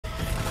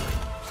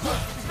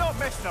She's not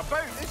messing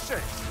about, is she?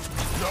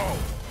 No!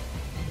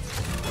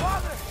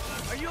 Father,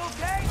 are you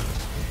okay?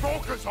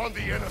 Focus on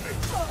the enemy,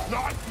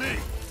 not me!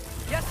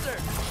 Yes, sir.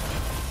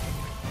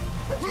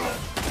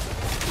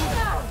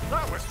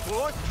 That was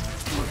close.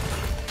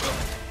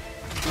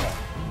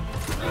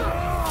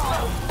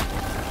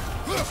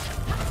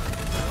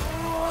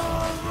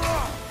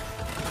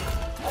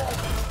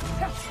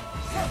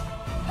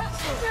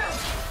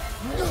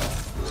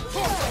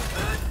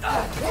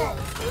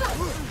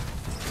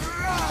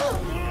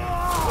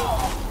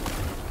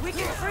 We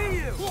can free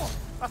you!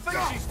 I think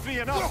she's free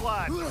enough,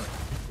 lad.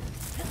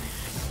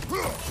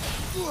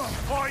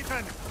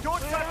 Poison!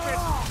 Don't touch it!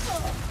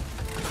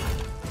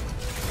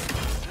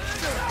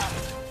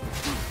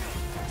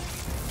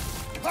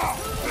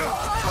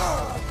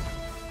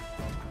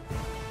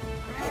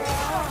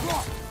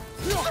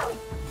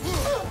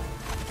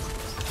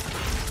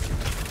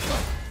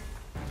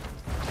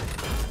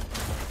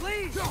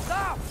 Please,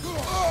 stop!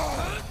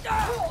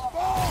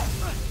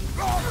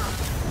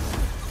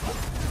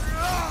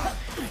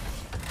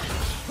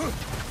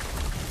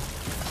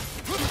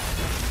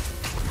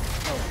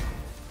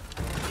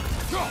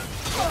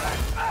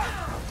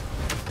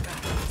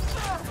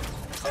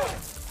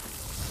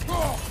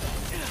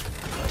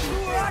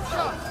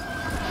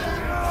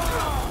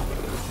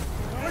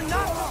 We're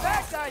not the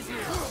bad guys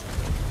here!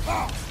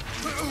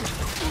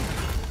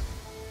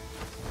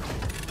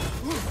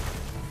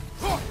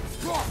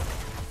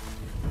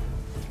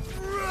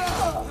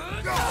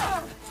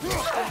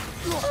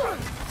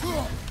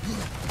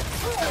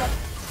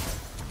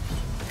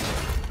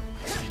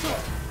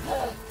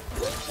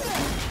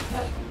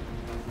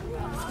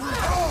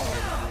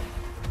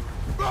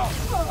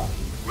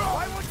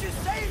 Why won't you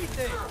say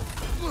anything?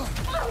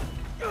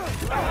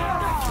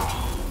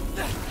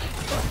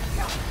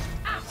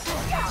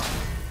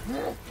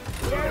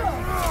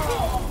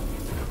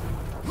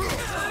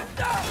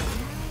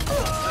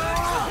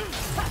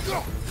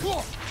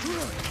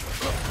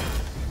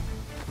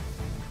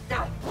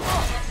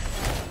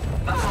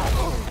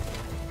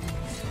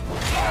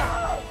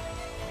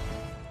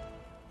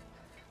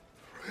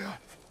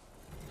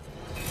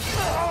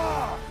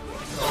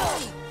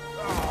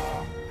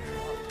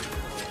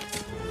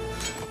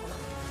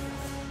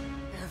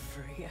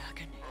 Every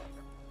agony,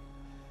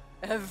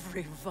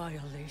 every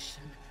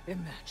violation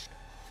imaginable.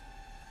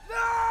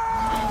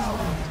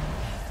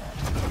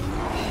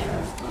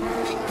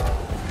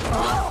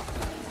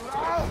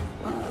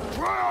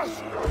 Press!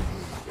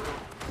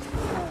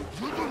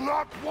 You do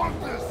not want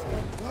this!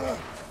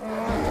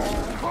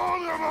 Calm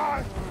your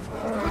mind!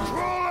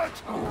 Control it!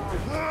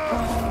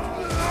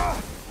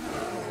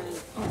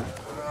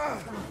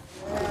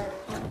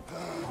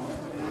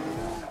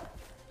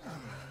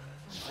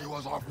 She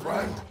was our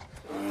friend.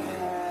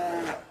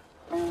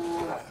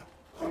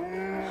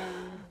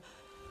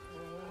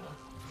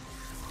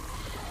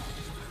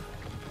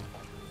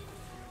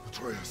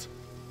 Atreus.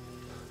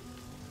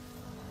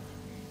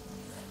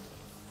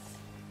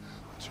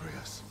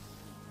 Atreus.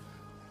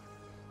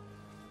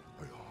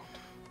 Are you harmed?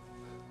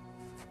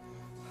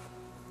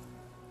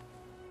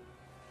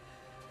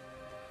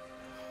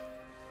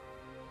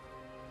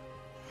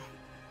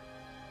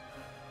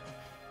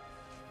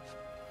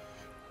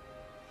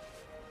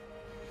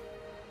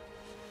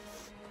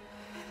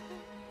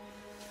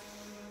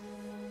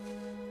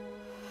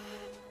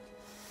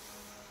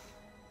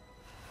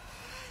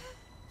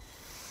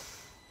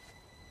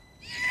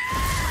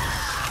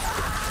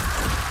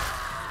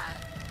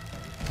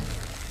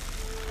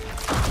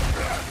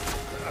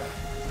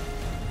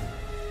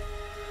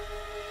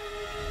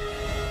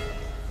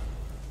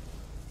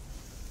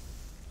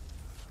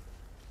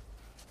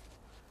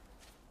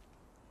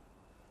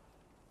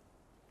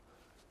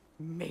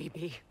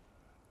 Maybe.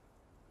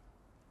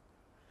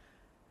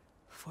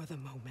 For the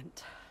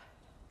moment.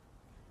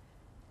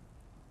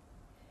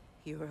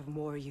 You're of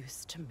more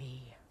use to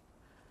me.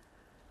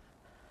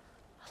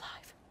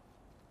 Alive.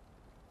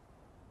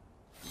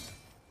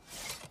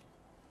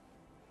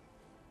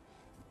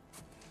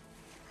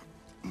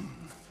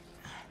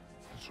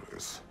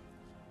 Atreus.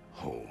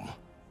 Home.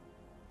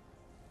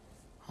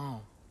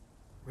 Oh.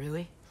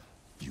 Really?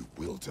 You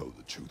will tell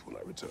the truth when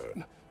I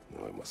return.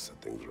 Now I must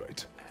set things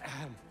right.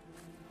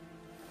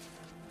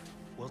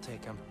 We'll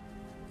take him.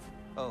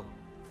 Oh,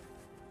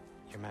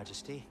 Your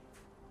Majesty.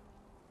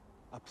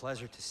 A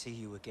pleasure to see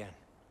you again.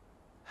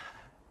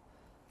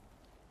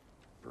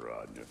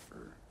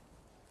 Ragnarök.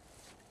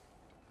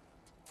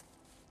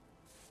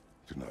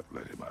 Do not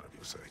let him out of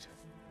your sight.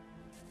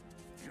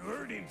 You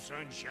heard him,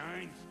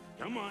 Sunshine.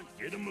 Come on,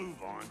 get a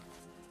move on.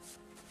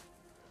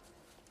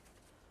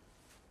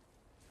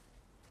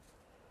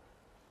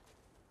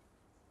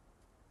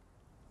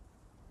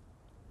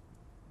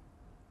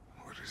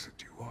 What is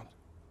it you want?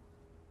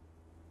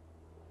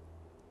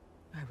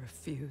 I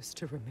refuse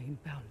to remain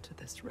bound to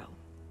this realm.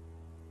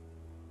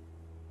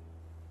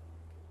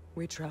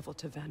 We travel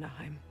to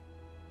Vanaheim.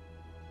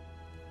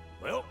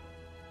 Well,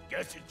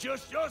 guess it's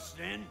just us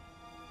then.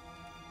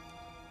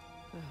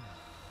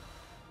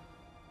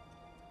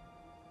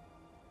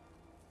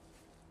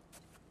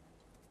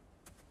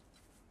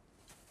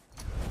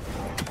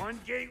 One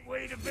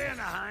gateway to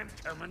Vanaheim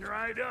coming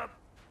right up.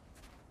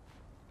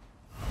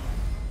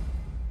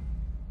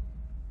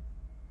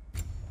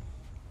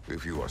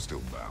 If you are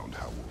still bound,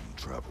 how will you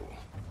travel?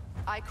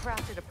 I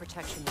crafted a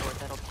protection ward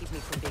that'll keep me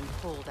from being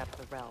pulled out of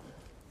the realm.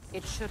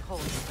 It should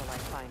hold until I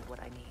find what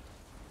I need.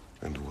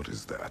 And what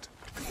is that?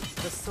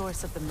 The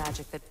source of the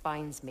magic that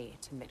binds me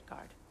to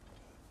Midgard.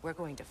 We're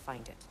going to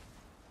find it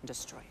and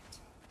destroy it.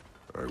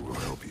 I will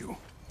help you,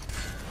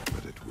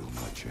 but it will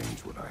not change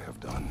what I have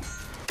done.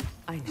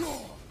 I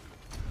know.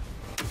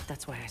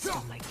 That's why I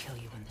still might kill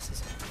you when this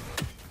is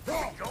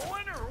over.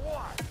 Going or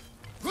what?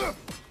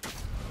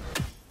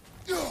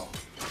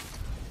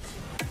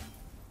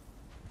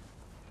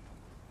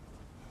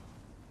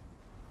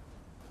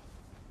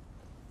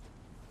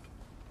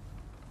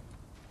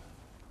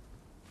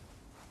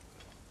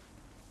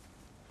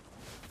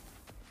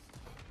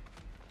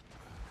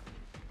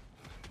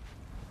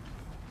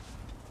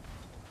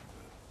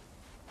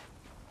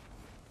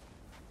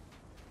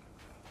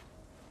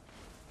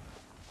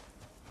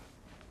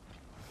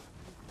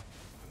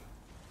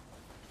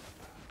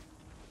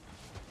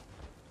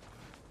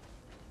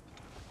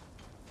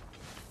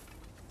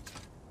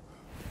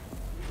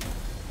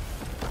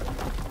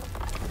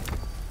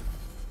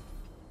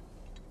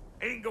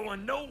 Ain't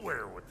going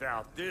nowhere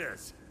without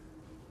this.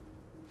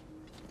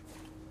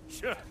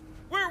 Sure,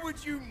 where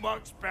would you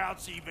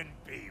muckspouts even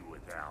be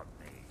without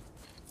me?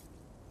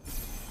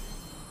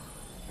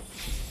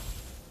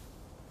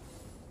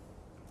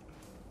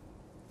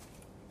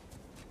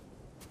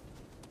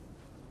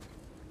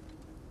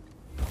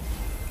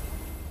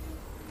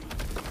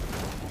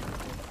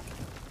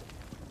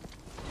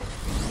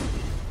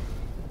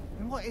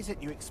 And what is it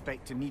you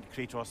expect to need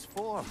Kratos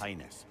for,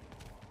 Highness?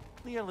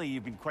 Clearly,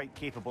 you've been quite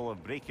capable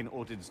of breaking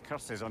Odin's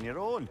curses on your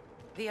own.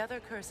 The other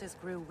curses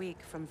grew weak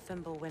from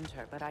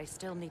Fimbulwinter, but I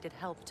still needed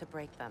help to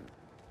break them.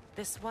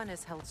 This one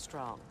is held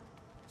strong.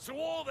 So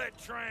all that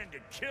trying to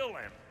kill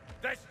him,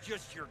 that's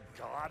just your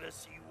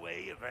goddessy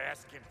way of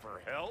asking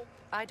for help?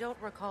 I don't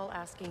recall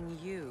asking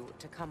you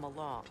to come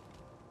along.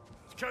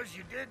 It's 'cause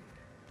you didn't.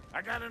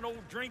 I got an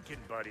old drinking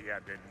buddy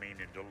I've been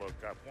meaning to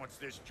look up once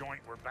this joint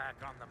were back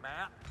on the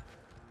map.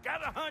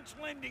 Got a hunch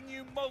lending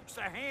you mokes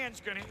a hand's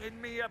gonna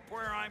end me up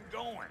where I'm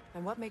going.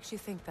 And what makes you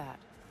think that?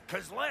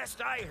 'Cause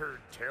last I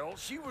heard tell,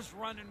 she was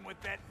running with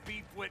that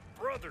beef-wit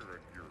brother of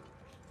yours.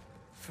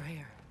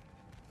 Freya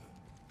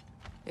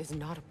is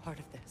not a part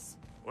of this.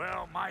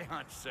 Well, my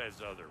hunch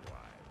says otherwise.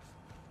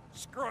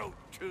 Scrote,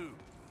 too.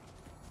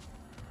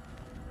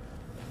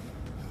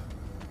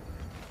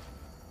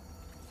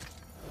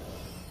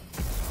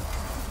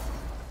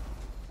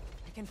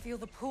 I can feel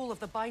the pull of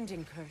the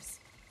binding curse.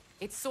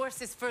 Its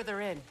source is further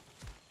in.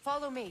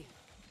 Follow me.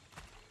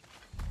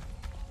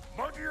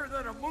 Muggier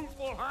than a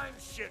Muspelheim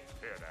shit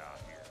pit out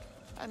here.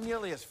 And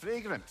nearly as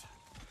fragrant.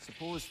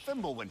 Suppose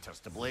Fimbulwinter's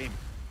to blame.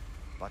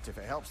 But if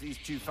it helps these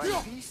two find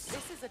peace...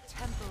 This is a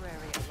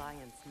temporary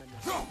alliance,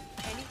 Mimic.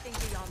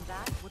 Anything beyond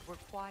that would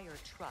require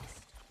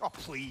trust. Oh,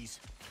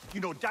 please. You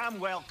know damn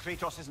well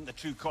Kratos isn't the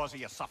true cause of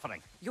your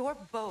suffering. You're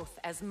both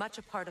as much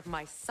a part of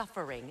my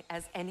suffering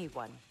as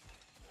anyone.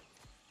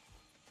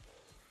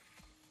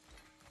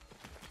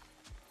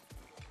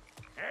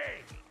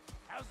 Hey,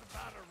 how's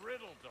about a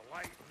riddle to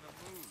lighten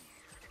the mood?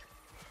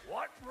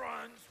 What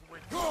runs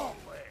with your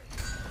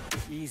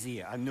legs? Easy,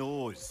 a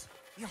nose.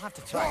 You'll have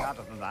to try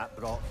harder than that,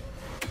 Brock.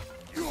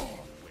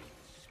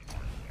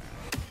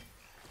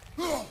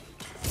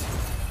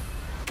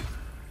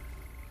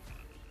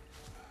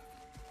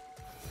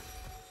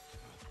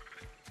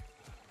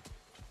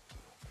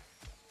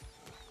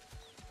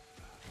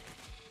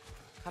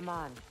 Come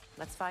on,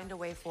 let's find a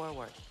way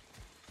forward.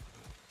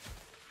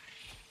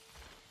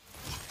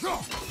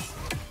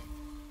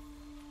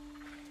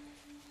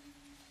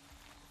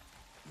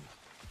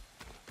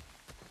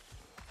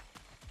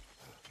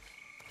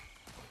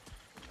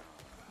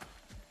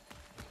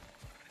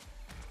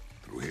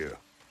 Through here.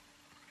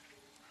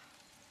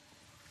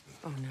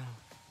 Oh no.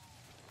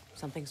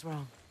 Something's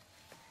wrong.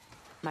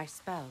 My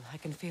spell, I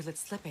can feel it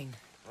slipping.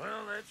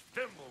 Well, that's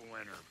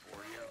Fimbulwinter for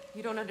you.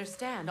 You don't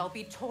understand. I'll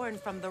be torn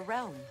from the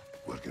realm.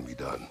 What can be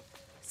done?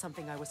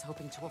 Something I was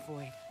hoping to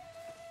avoid.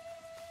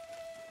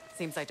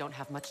 Seems I don't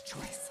have much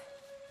choice.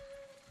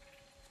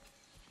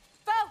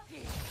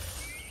 Falky!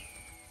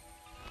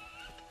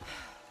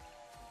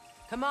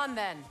 Come on,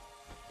 then.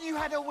 You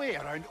had a way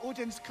around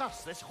Odin's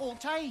curse this whole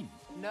time.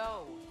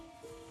 No.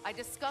 I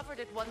discovered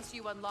it once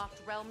you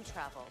unlocked realm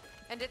travel.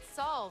 And it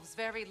solves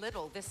very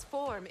little. This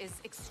form is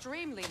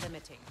extremely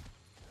limiting.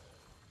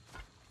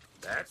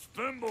 That's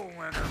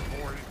Fimbulwinter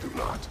for you. Do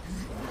not.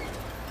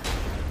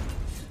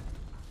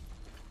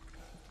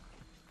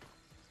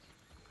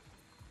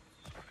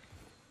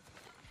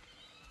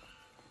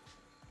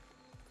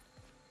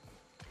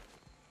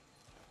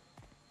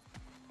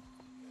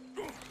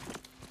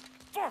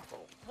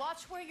 Fuckle!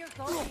 Watch where you're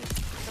going.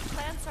 The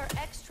plants are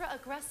extra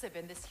aggressive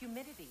in this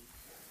humidity.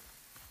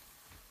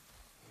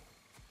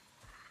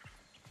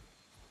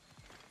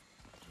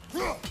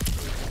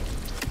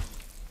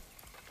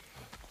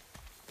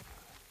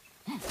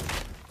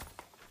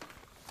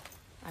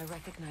 I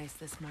recognize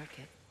this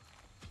market.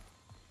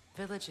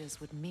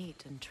 Villages would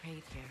meet and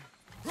trade here.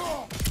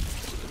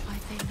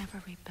 Why'd they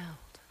never rebuild?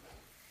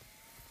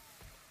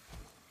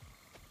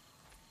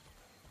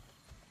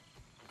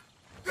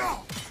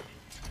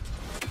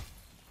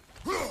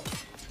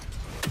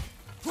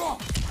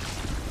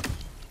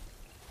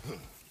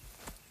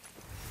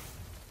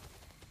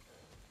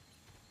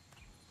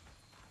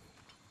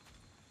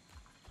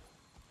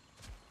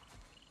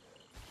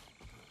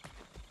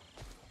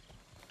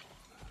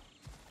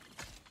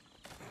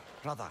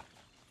 Brother,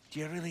 do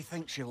you really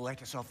think she'll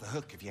let us off the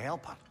hook if you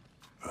help her?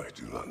 I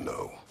do not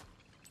know.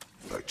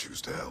 I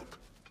choose to help.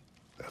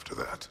 After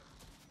that,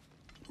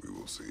 we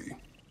will see.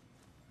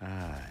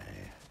 Aye.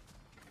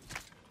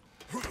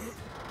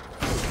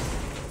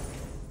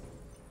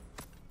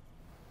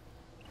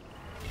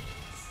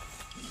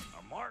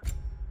 A mark.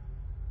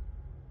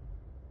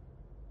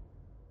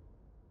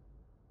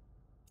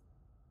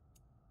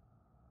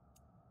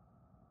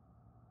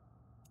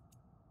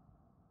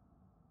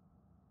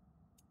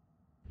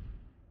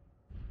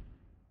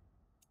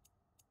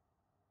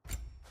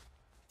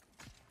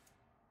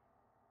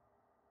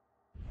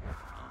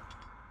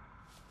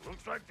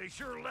 Looks like they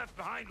sure left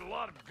behind a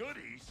lot of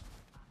goodies.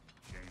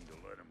 Shame to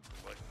let them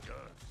collect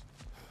dust.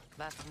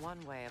 That's one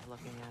way of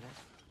looking at it.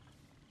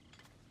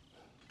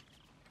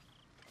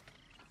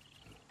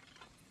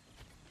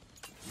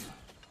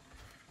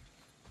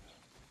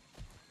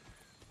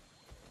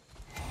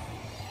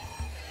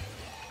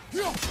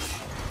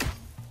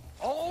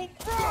 Old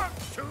Brock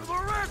to the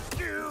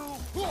rescue!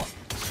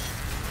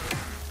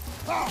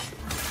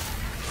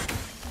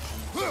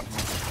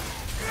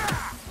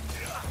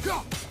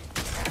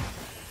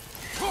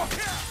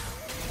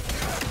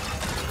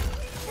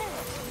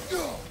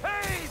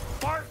 Hey,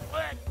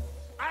 Bartlett!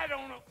 I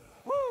don't know.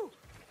 Woo!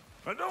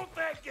 But don't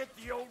that get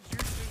the old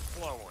juices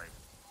flowing?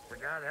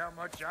 Forgot how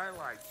much I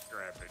like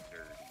scrapping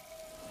dirt.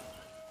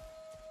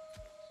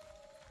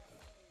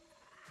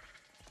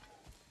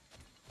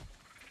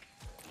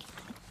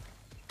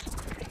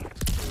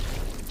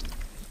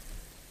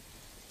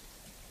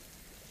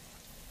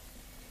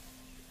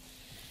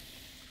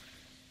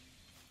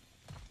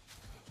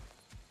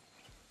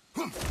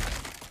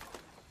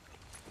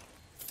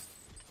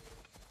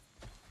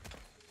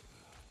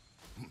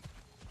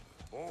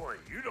 Boy,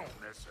 you don't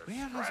miss a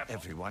Where has scrap.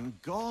 everyone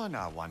gone,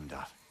 I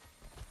wonder?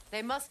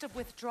 They must have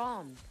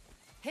withdrawn,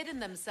 hidden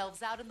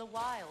themselves out in the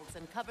wilds,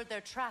 and covered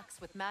their tracks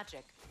with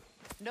magic.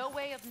 No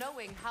way of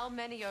knowing how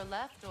many are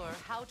left or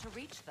how to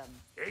reach them.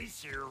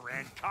 Aesir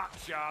ran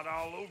cockshot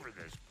all over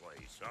this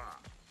place, huh?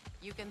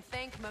 You can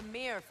thank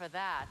Mimir for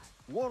that.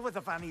 War with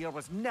the Vanir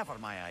was never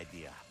my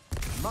idea.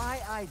 My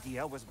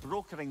idea was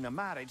brokering the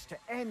marriage to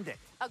end it.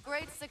 A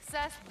great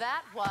success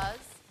that was.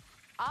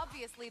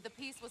 Obviously, the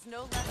peace was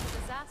no less a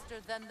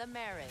disaster than the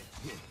marriage.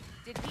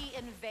 Did he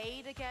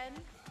invade again,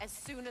 as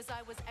soon as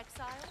I was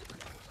exiled?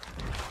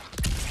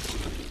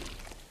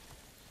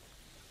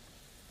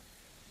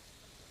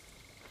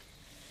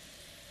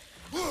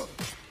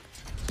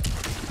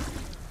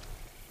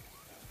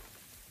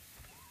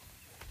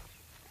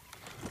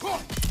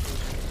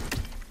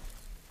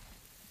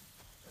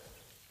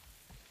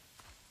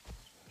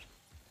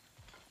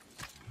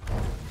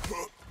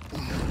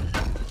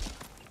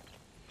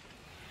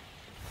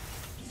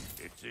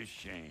 It's a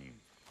shame.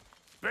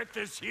 Bet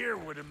this here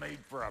would have made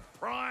for a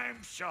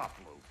prime shop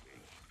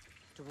location.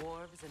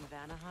 Dwarves in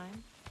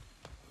Vanaheim?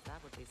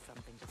 That would be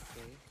something to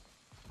see.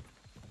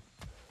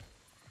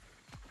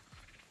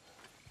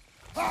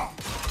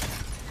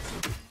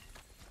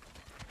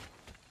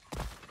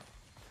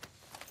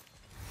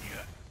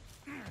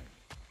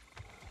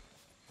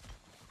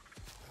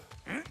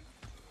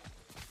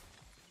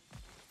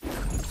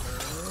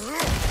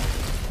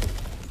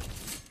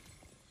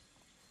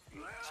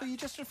 So you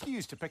just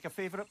refuse to pick a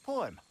favorite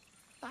poem?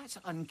 That's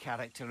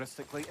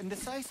uncharacteristically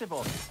indecisive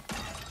of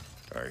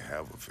you. I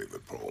have a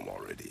favorite poem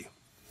already.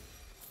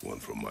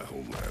 One from my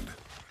homeland.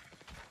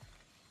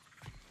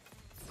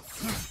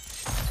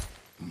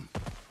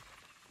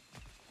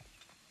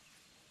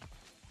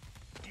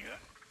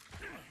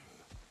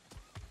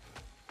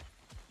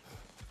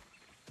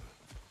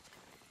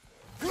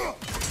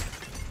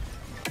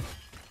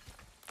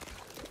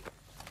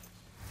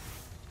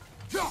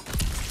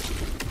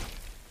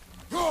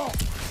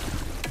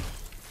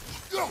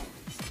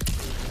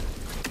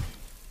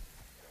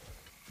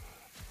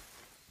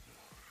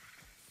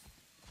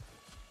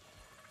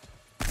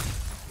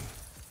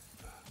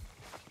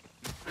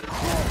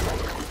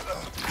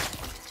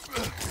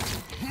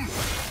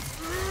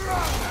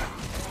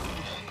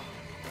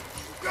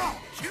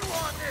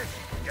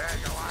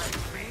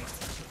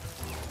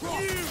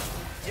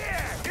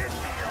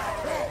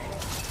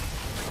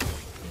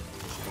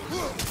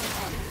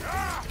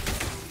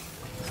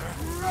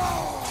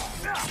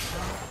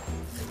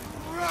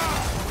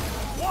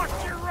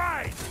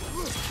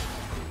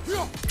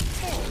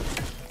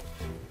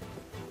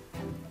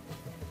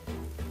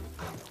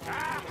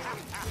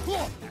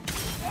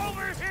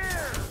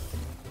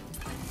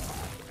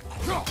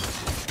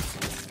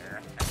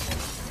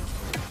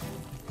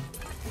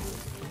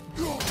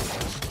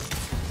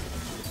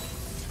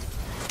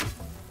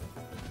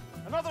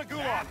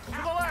 To the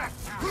left!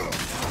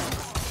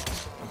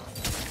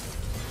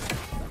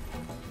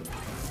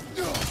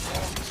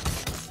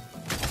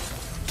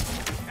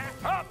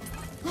 Up!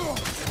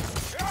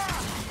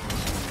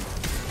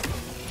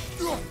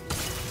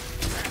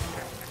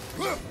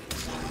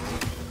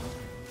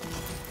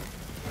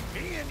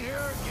 Being here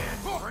again,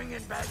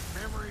 bringing back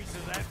memories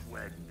of that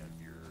wedding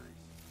of yours.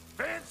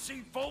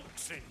 Fancy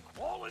folks and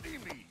quality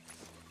meat.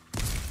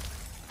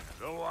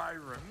 Though I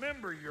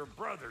remember your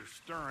brother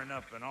stirring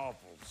up an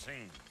awful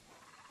scene.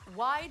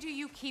 Why do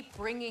you keep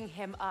bringing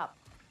him up?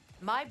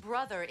 My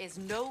brother is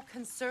no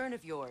concern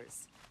of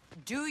yours.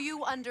 Do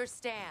you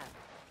understand?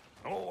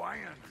 Oh, I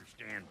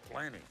understand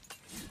plenty.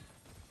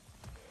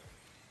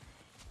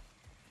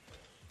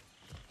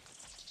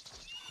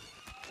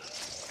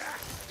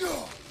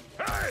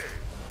 Hey!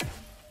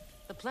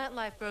 The plant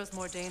life grows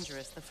more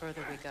dangerous the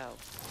further we go.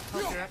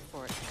 Hope you're up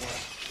for it,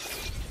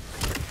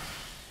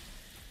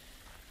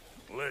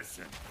 boy.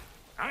 Listen,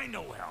 I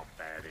know how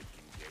bad it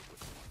can get with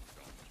one's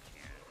own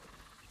kin.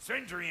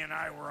 Sindri and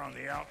I were on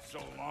the out so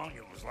long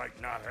it was like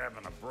not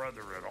having a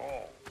brother at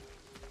all.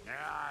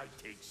 Now, I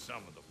take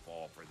some of the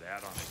fall for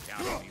that on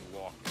account of me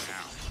walking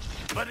out.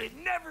 But it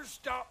never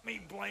stopped me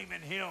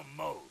blaming him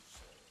most.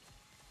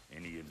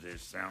 Any of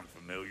this sound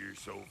familiar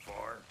so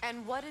far?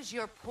 And what is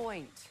your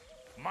point?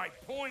 My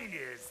point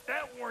is,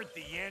 that weren't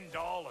the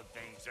end-all of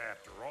things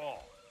after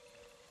all.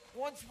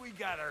 Once we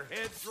got our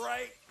heads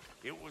right,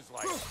 it was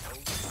like no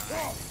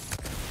time.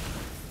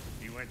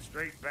 He went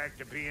straight back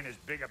to being as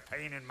big a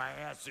pain in my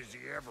ass as he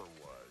ever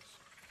was.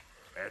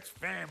 That's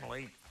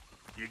family.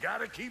 You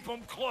gotta keep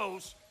them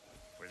close,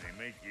 or they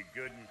make you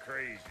good and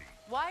crazy.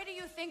 Why do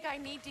you think I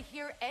need to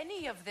hear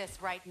any of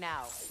this right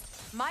now?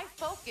 My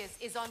focus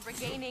is on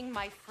regaining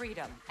my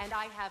freedom, and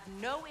I have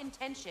no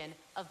intention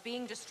of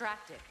being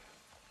distracted.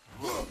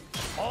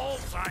 All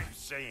I'm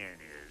saying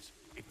is,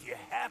 if you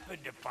happen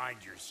to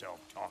find yourself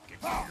talking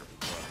to your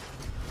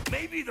brother,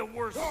 maybe the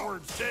worst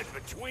word said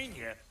between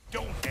you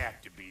don't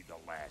have to be the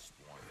last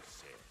one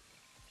said.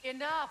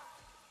 Enough!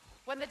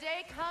 When the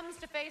day comes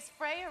to face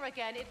Freya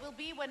again, it will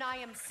be when I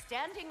am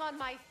standing on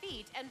my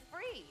feet and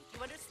free. Do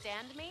you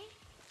understand me?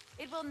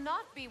 It will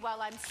not be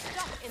while I'm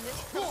stuck in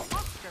this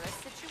preposterous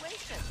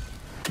situation.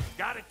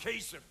 Got a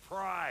case of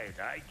pride,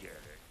 I get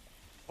it.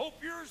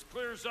 Hope yours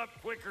clears up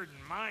quicker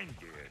than mine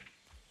did.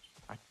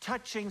 A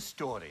touching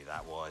story,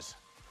 that was.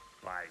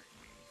 Bite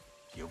me.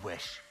 You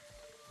wish.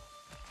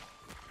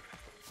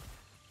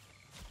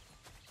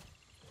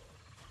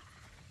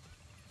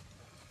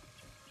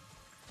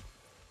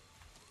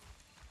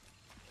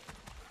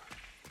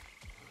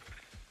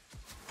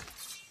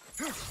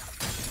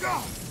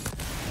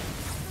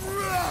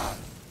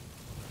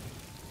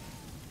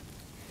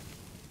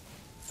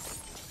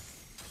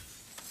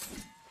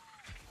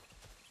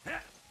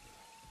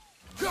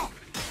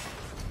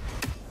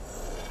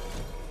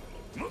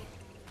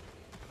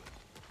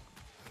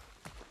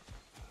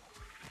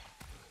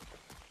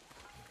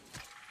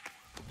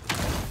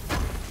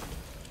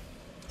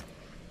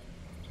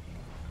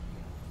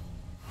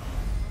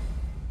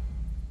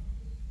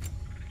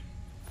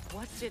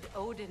 What did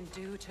Odin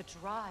do to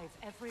drive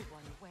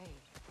everyone away?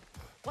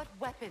 What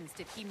weapons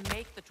did he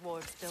make the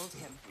dwarves build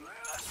him?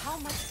 How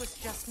much was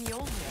just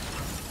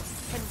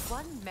Mjolnir? Can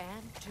one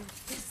man do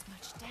this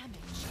much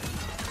damage?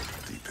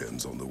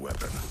 Depends on the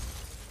weapon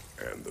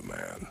and the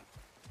man.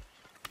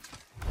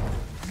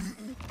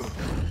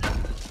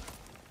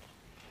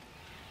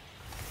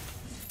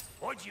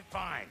 What'd you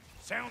find?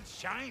 Sounds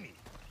shiny.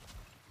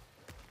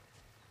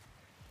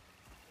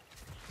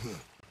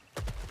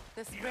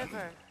 This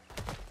river.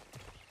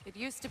 It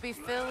used to be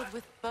filled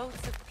with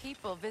boats of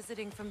people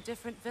visiting from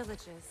different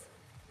villages.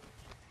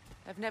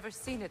 I've never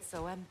seen it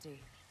so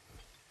empty.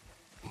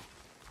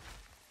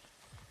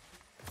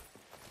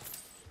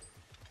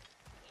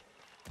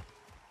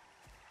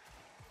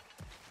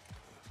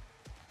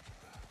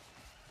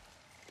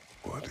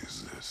 What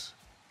is this?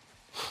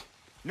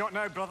 Not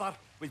now, brother.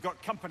 We've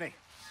got company.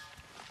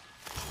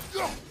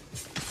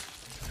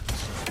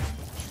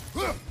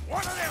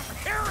 One of them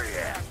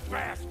hairy-ass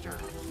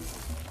bastards!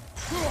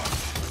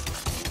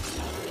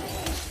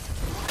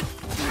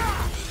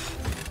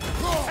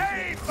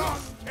 Hey,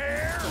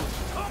 Bucktail!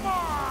 Come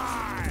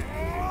on!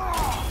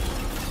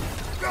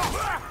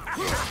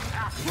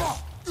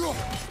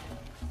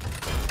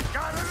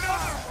 Got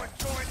another one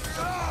joining the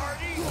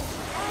party!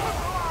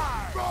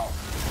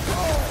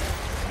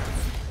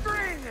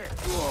 Bring it!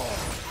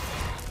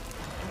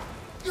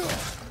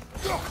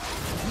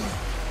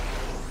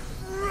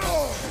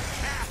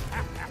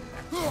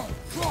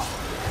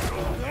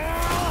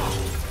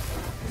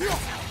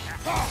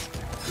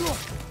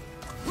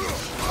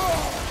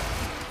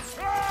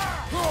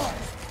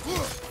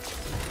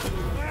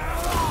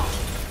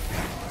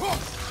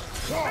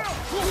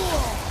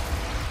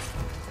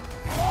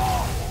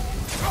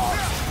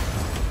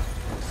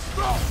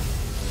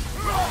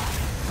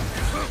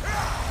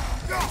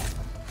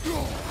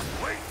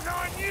 Waiting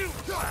on you,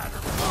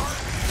 Clatterboy!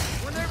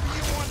 Whenever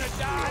you want to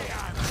die,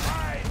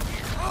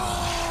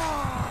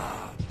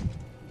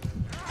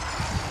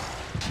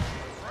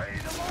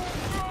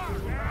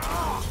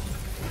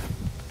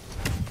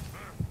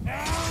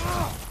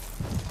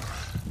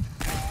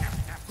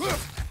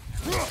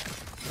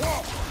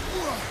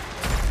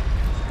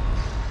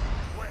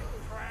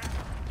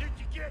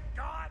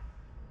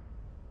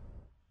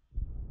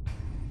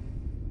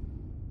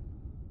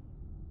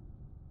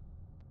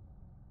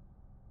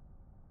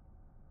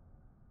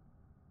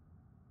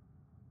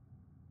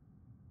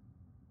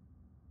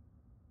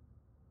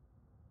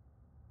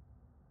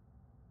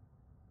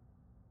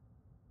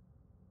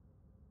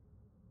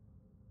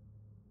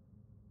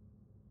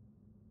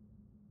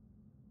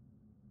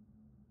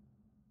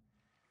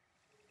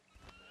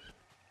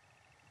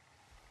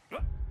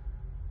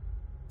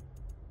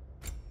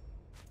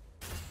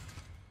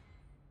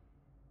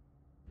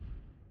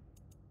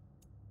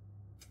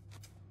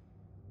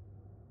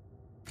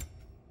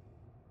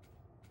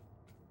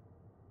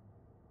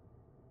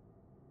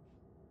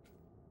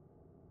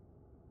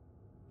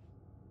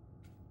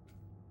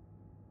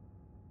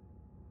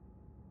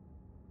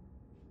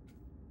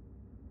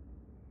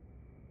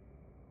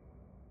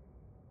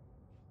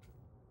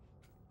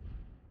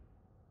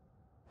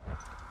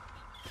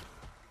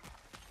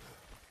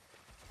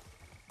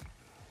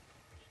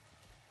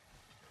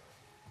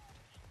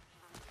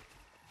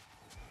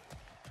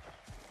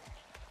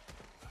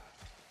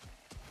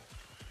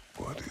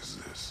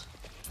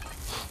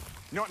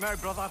 Not now,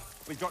 brother.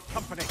 We've got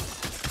company.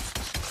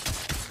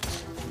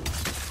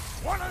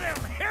 One of them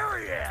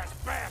hairy-ass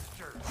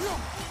bastards!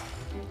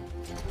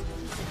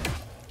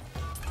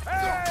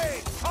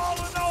 Hey!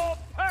 Calling all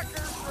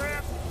pecker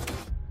grip!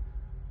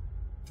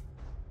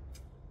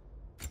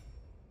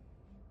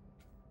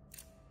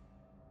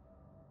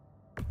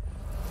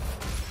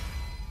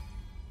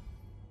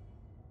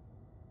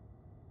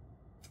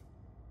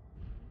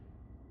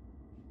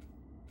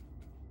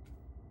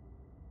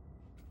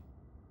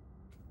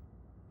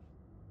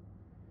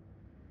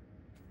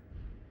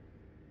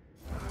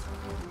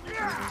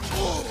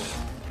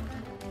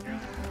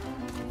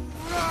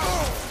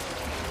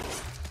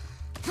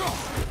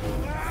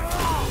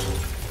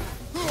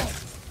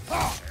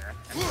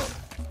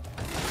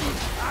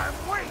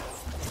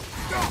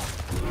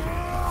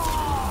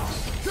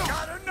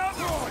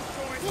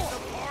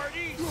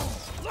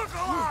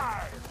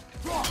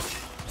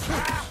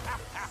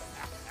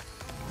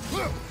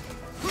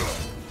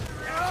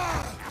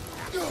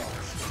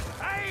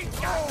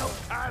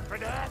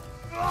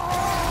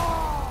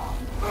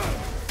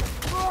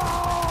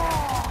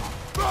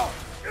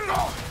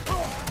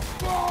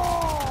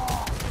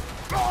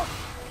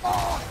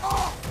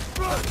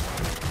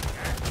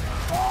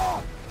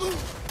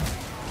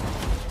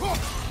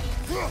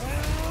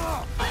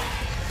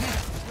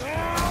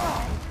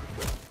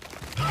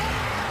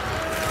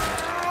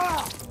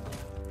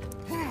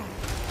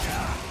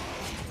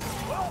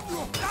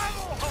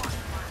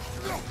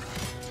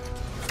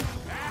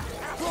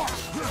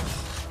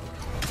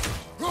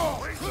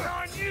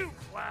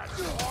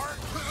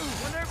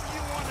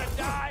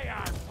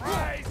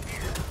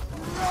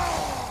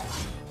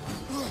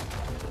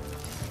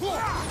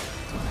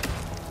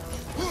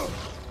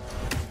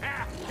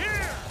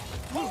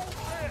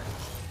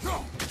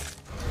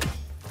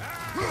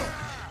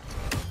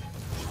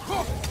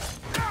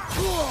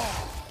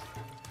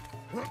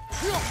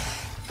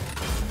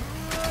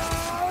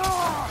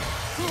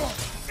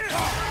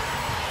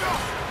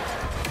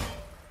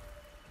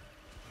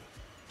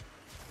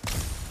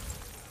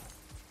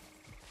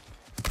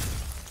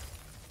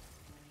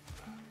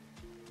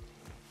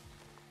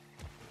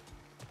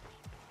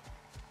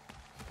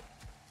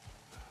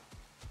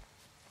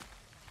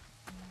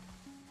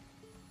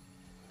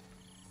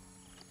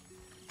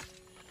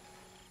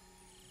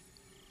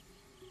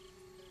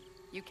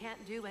 You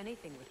can't do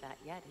anything with that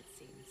yet, it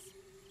seems.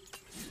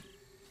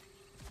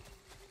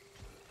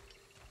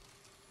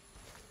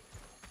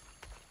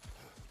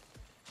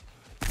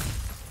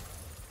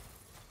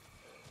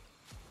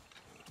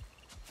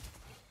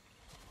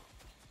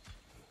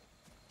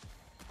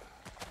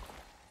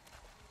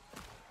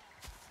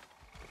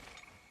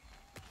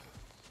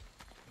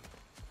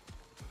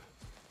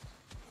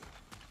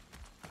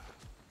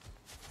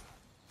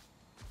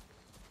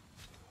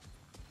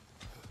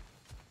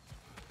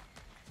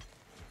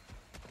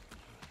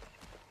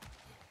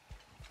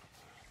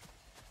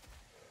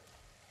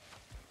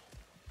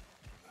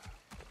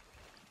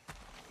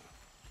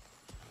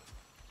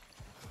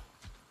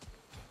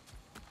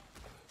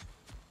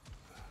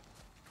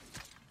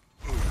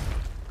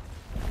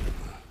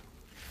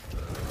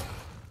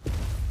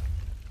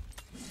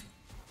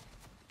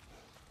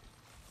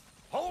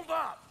 Hold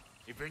up!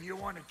 If you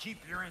want to keep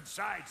your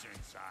insides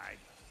inside.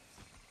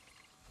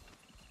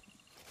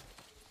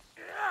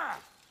 Yeah!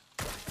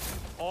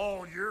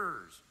 All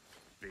yours,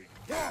 big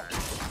guy.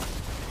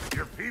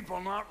 Your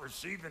people not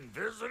receiving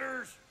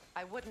visitors?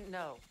 I wouldn't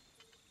know.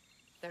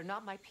 They're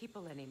not my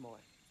people anymore.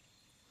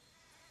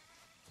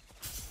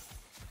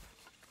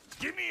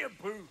 Give me a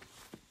boost.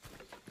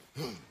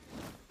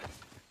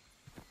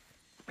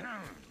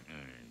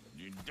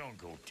 You don't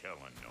go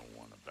telling no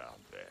one about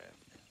that.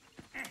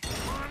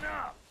 Come on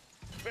up.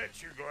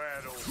 Bet you're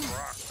glad old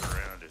Brock's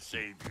around to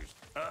save you.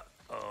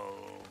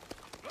 Uh-oh.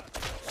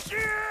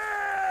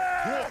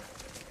 Shit!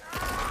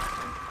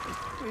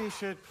 We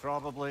should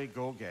probably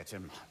go get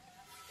him.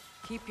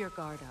 Keep your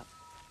guard up.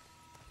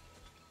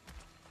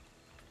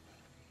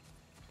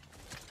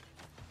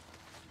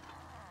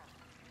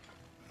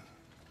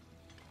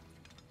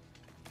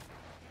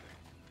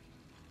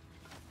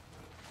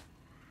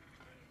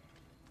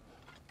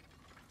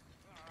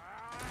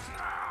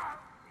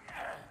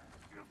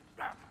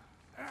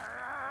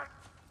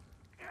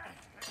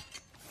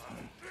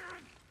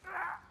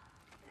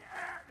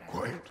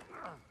 Quiet.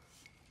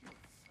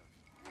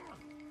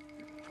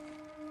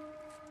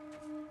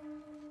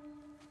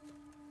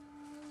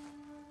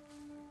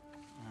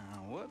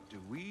 What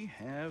do we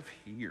have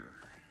here?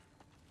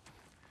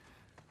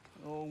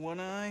 Oh,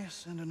 One Eye,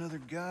 send another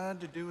god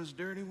to do his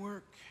dirty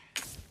work.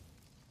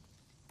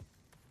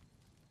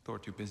 Thor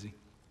too busy.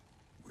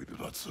 We do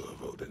not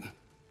serve Odin.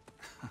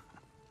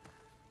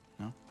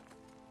 No?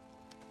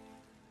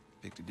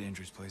 Picked a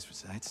dangerous place for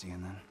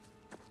sightseeing, then.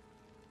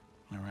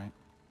 All right.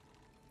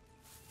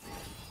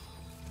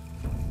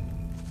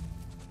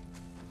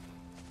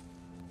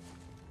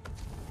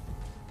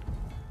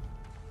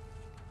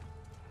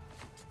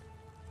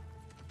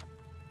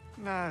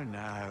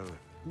 Now.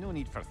 No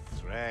need for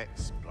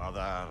threats,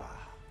 brother.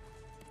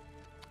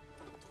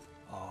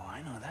 Oh,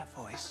 I know that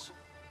voice.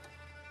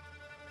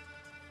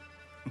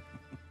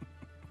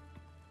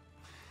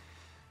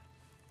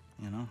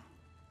 you know?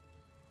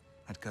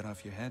 I'd cut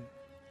off your head,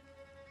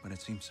 but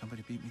it seems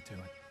somebody beat me to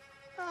it.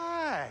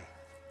 Aye.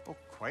 Oh,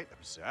 quite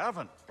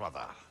observant,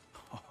 brother.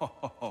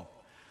 Oh,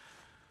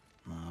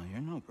 no,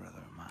 you're no brother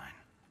of mine.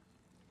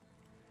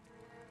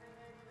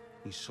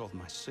 You sold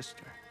my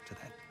sister to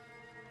that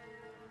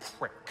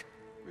prick.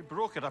 We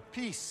broke it a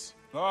piece.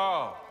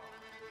 Oh!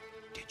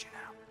 Did you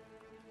now?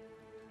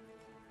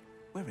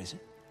 Where is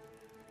it?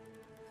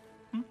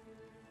 Hmm?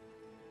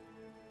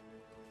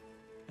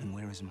 And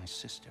where is my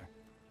sister?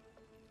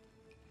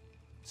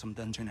 Some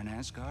dungeon in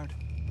Asgard?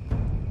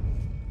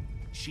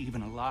 Is she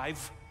even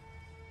alive?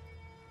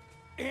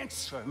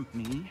 Answer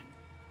me.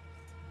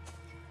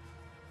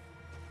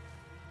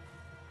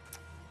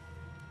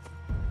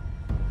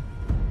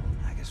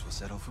 I guess we'll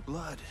settle for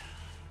blood.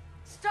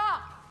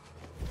 Stop!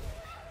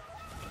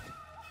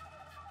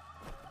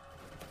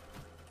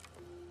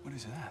 What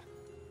is that?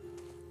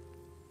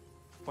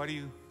 Why do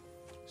you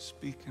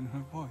speak in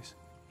her voice?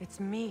 It's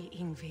me,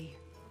 Ingvi.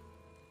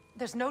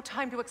 There's no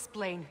time to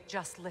explain,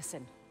 just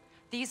listen.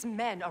 These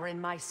men are in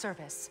my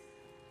service.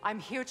 I'm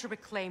here to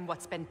reclaim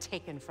what's been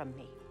taken from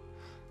me.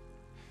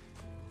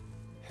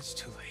 It's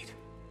too late.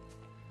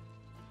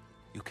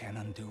 You can't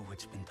undo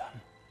what's been done.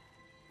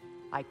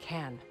 I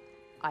can.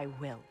 I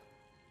will.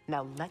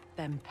 Now let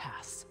them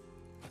pass.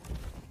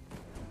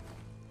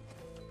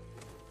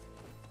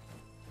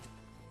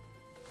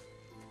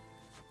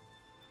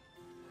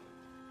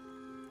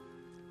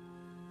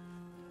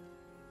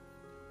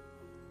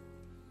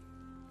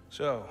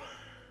 So,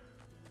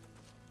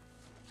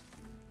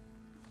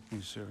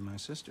 you serve my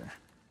sister.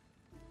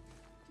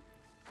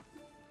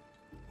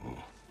 Oh.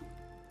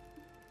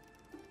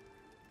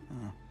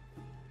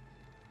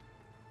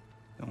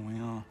 Don't we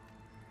all?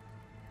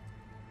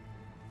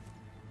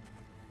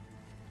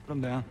 Put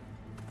him down.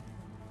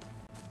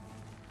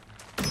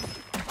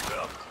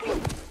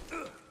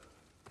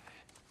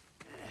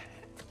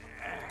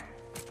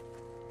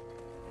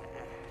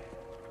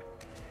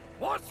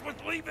 What's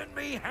with leaving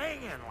me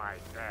hanging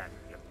like that,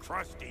 you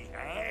crusty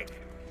hag?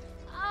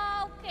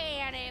 Oh,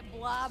 can it,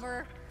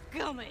 Blobber?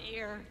 Come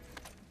here.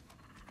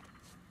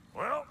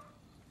 Well,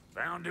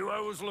 found who I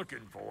was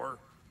looking for.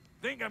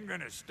 Think I'm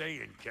gonna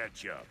stay and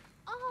catch up.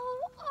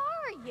 Oh,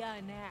 are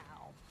ya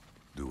now?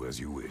 Do as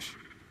you wish.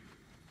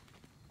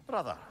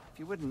 Brother, if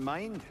you wouldn't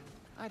mind,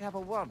 I'd have a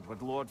word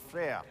with Lord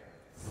Freya.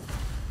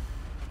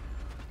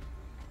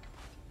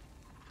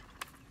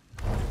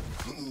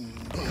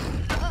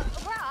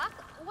 Brock,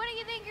 what do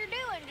you think you're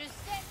doing? Just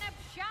setting up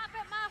shop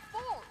at my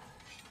fort?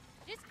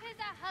 Just 'cause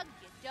I hugged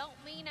you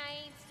don't mean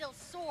I ain't still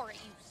sore at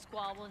you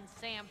squabbling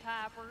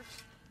sandpipers.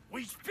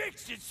 We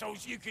fixed it so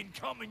you can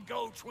come and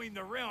go between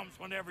the realms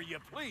whenever you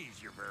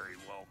please. You're very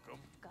welcome.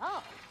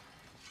 Go.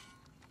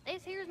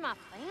 This here's my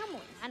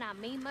family, and I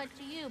mean much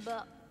to you,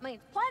 but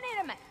means plenty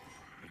to me.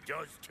 It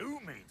does too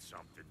mean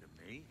something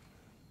to me.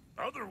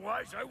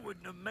 Otherwise, I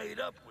wouldn't have made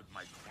up with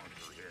my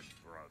clunderhead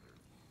brother.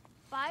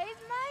 5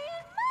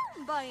 million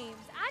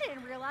moonbeams. I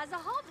didn't realize the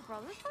Halter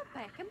brothers were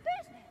back in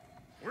business.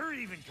 We're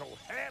even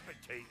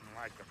cohabitating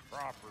like a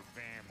proper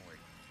family.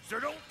 So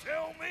don't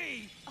tell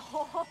me.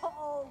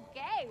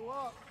 Okay,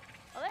 well,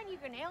 then you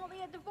can help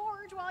me at the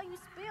forge while you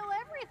spill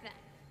everything.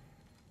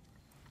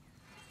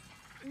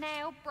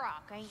 Now,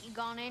 Brock, ain't you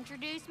gonna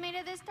introduce me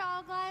to this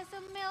tall glass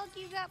of milk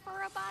you got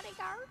for a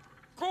bodyguard?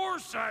 Of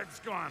course I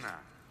was gonna.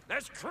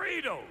 That's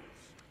Kratos.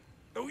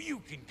 Though you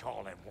can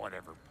call him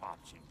whatever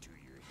pops into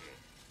your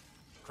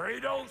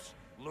head. Kratos,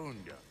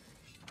 Lunda.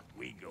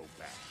 We go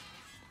back.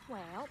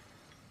 Well,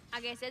 I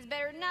guess that's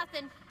better than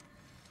nothing.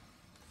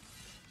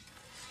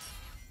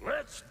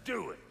 Let's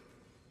do it.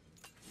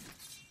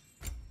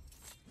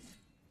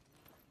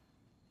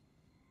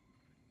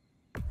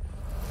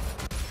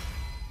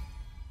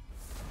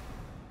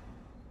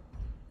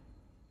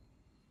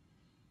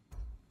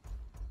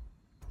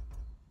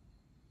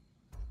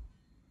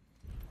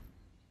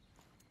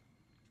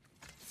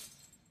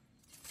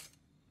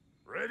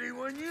 Ready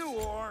when you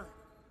are.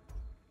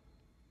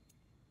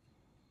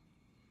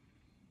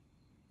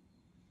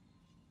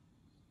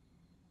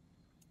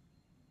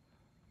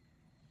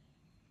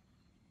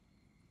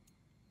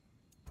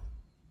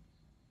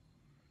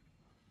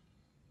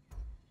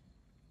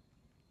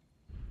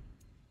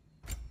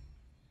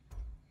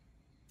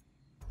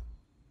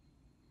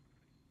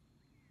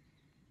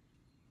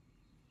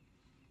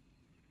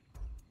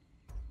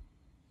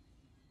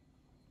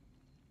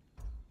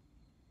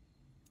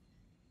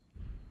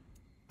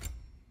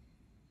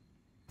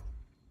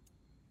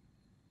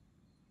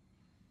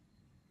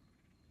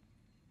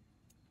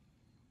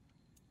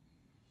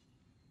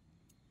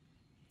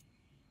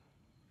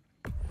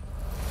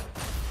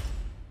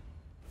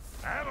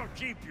 That'll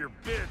keep your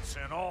bits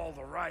in all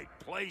the right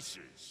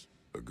places.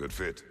 A good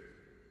fit.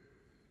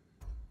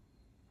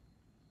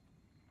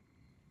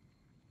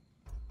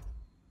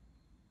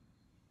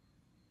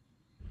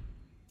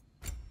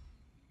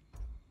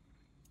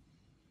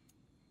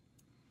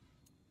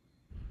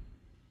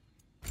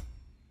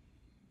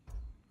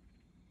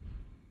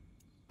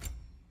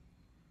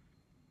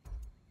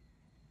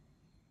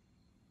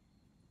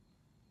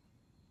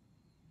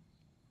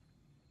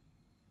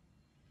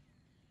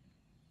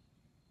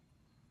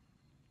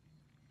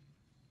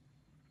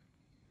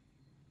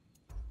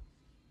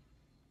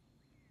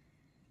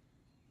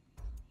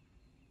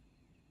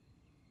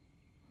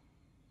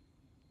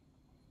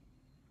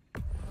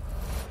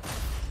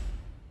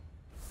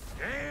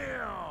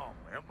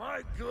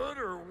 I good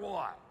or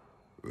what?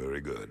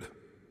 Very good.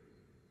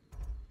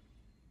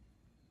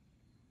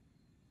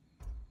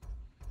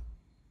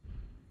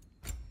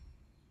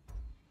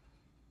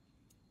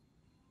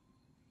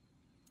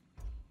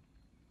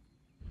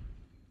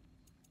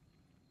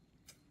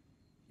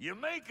 You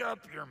make up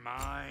your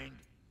mind.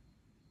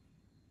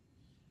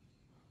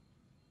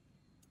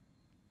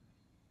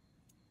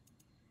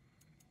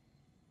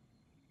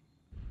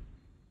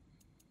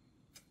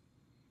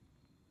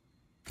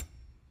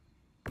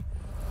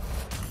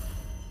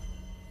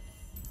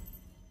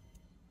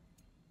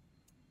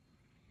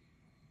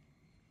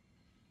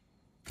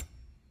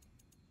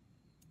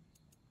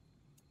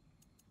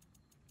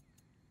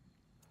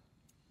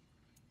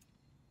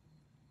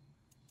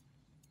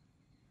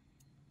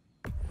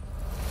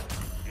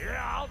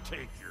 Yeah, I'll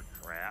take your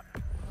crap.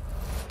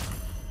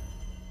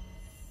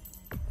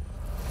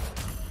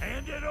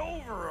 Hand it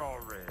over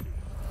already.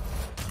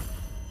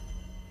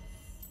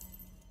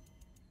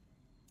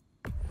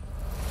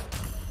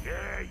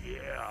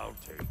 Yeah, I'll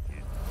take it.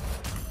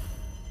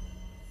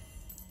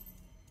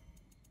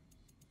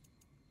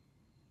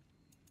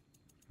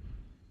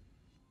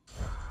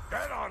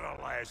 That ought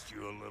to last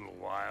you a little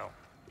while.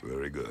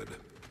 Very good.